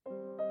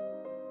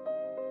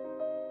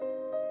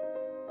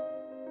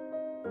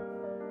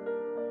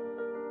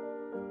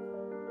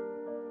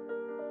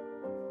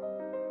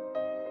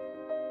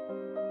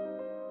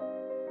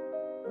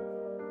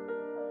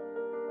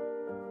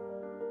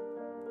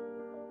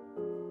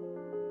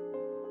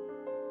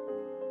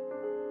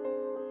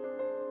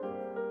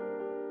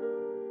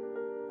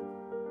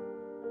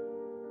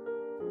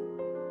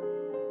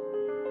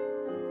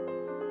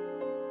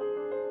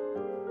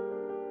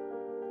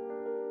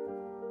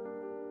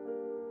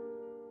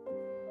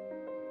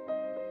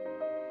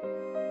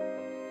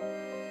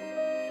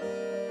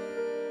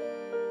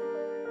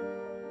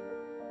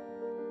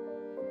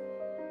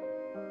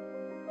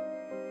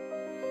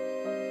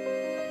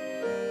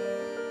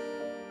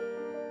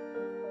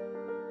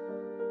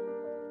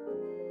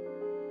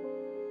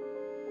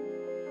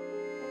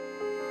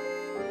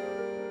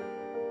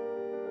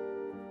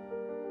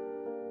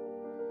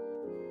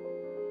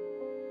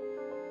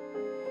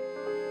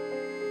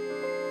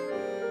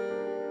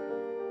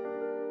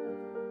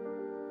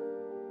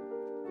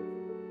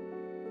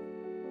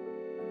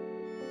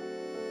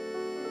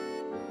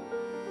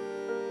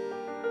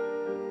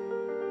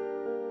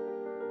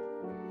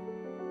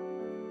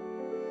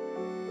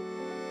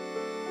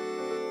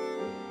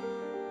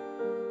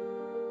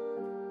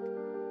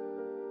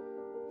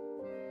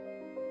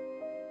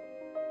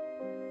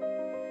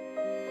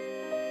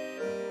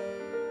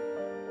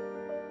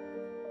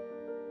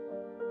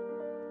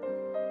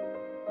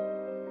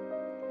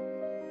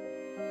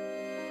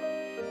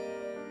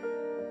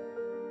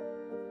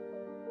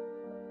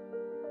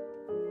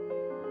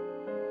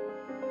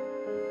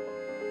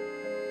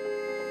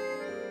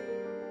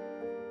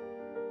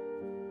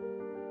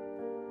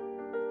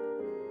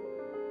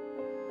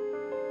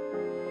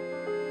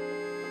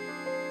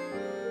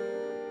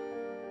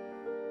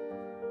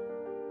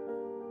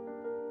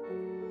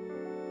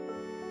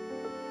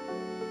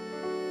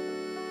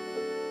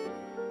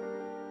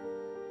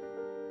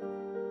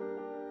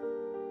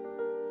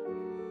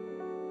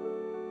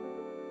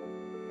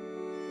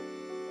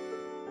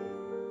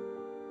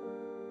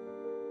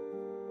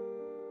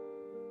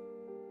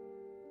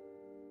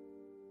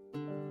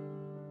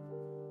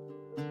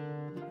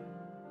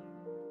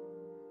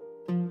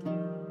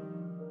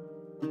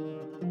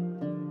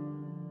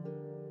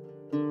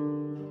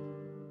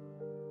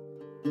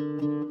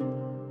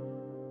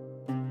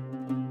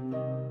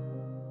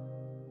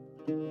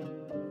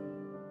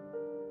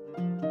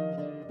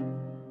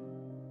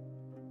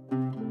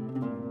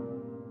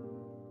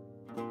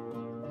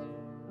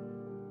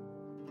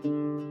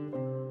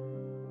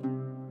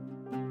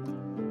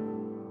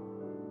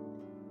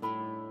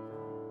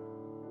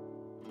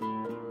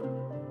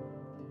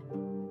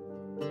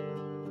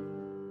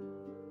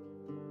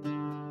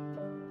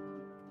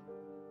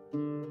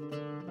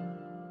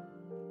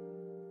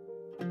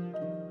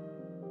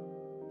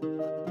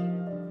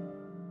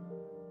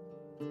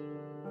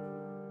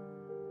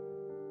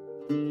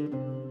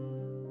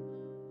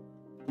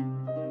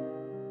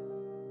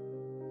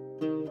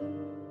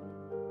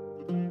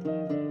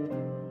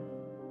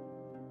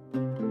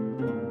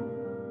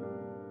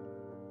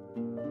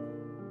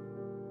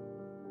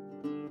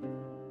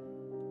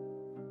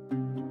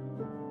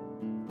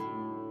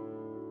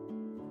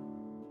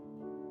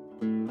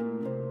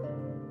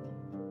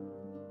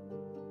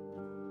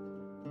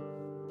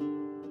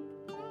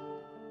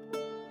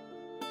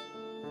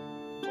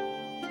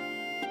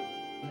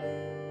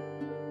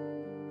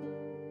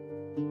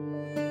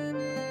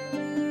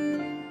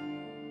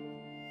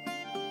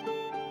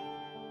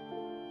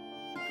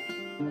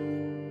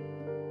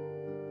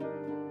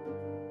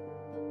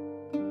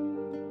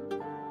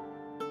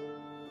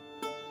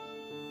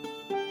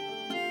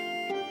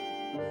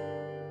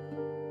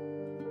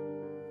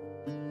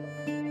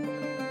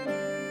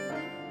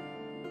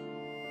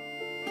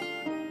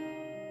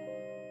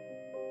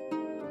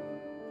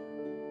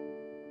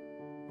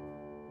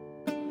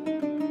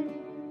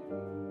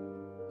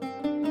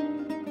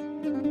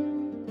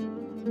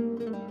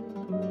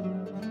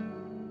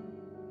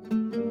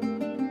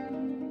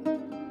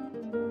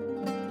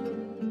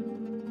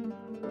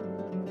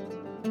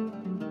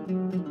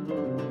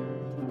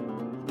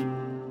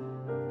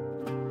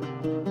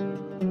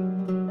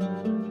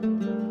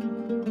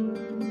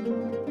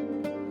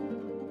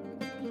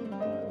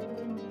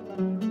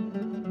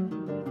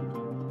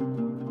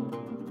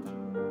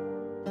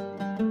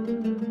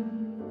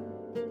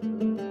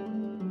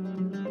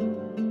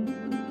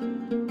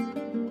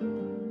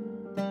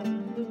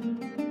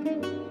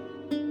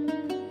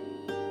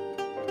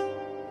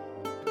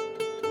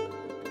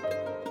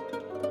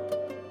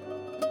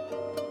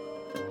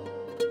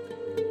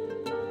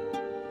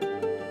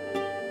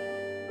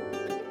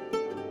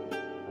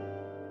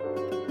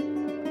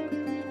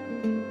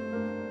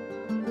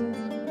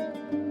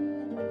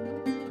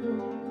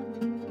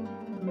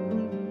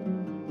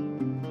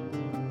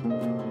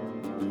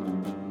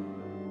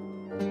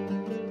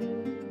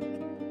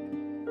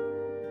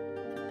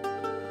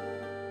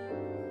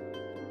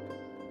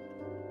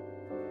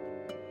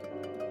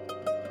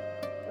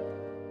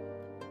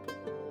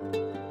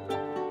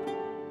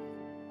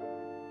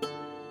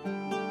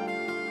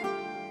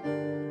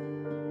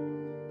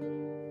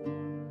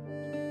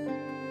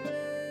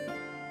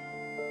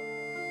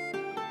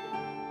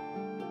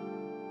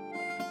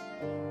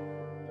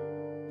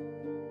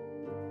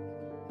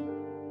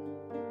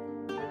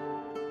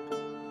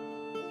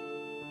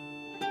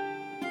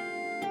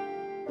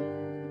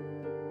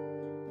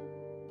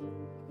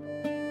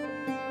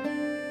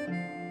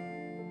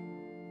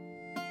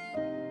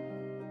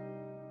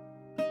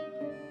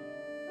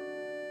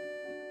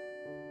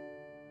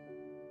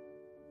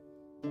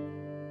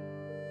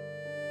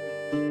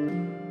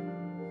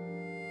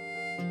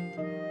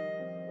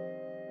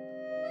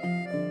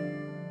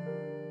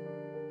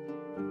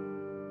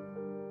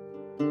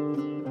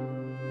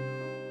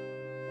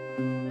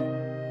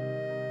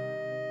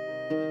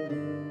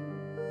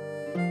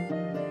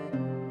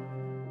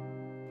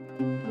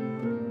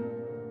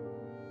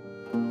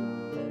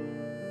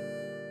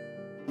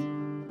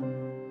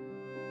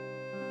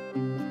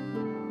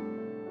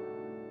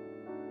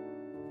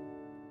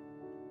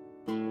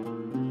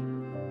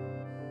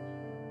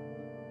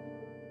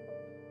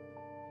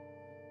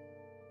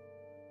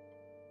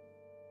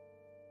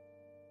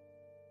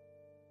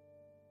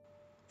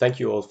 Thank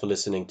you all for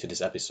listening to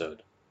this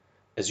episode.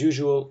 As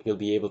usual, you'll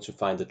be able to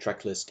find the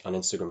tracklist on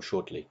Instagram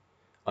shortly,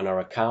 on our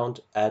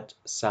account at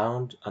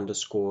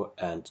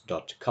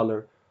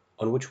sound_and.color,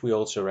 on which we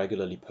also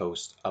regularly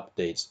post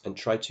updates and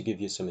try to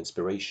give you some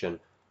inspiration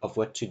of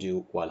what to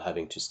do while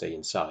having to stay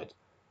inside.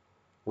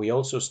 We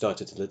also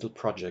started a little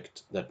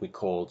project that we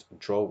called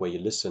Draw Where You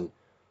Listen,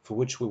 for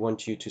which we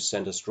want you to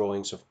send us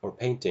drawings or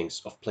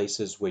paintings of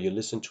places where you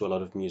listen to a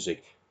lot of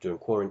music during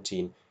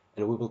quarantine,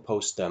 and we will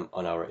post them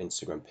on our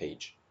Instagram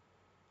page.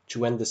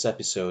 To end this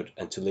episode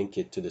and to link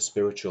it to the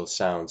spiritual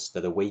sounds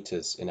that await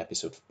us in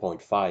episode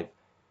 0.5,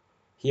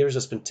 here's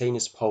a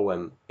spontaneous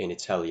poem in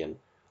Italian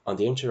on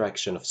the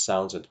interaction of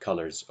sounds and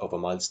colors over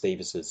Miles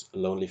Davis's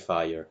Lonely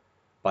Fire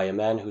by a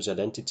man whose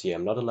identity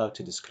I'm not allowed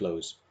to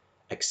disclose,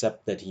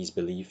 except that he is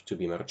believed to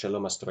be Marcello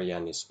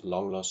Mastroianni's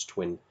long-lost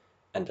twin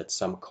and that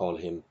some call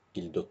him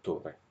Il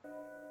Dottore.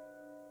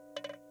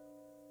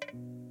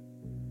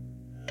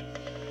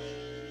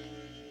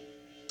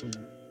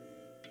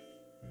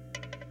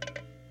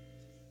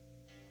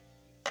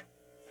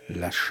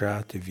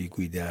 Lasciatevi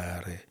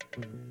guidare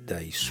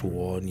dai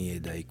suoni e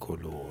dai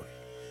colori.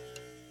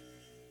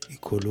 I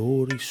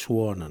colori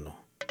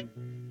suonano,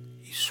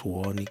 i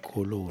suoni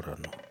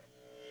colorano.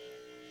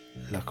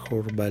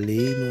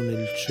 L'arcobaleno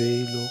nel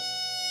cielo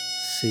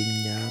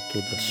segnato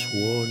da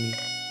suoni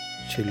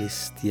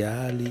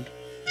celestiali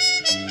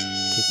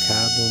che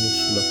cadono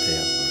sulla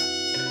terra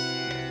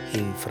e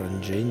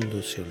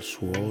infrangendosi al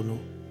suono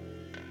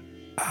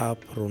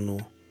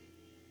aprono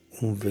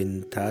un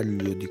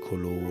ventaglio di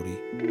colori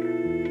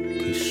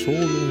che solo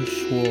un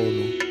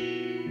suono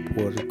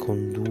può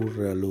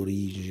ricondurre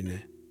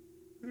all'origine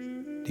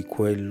di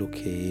quello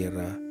che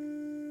era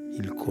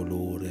il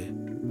colore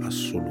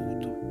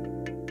assoluto.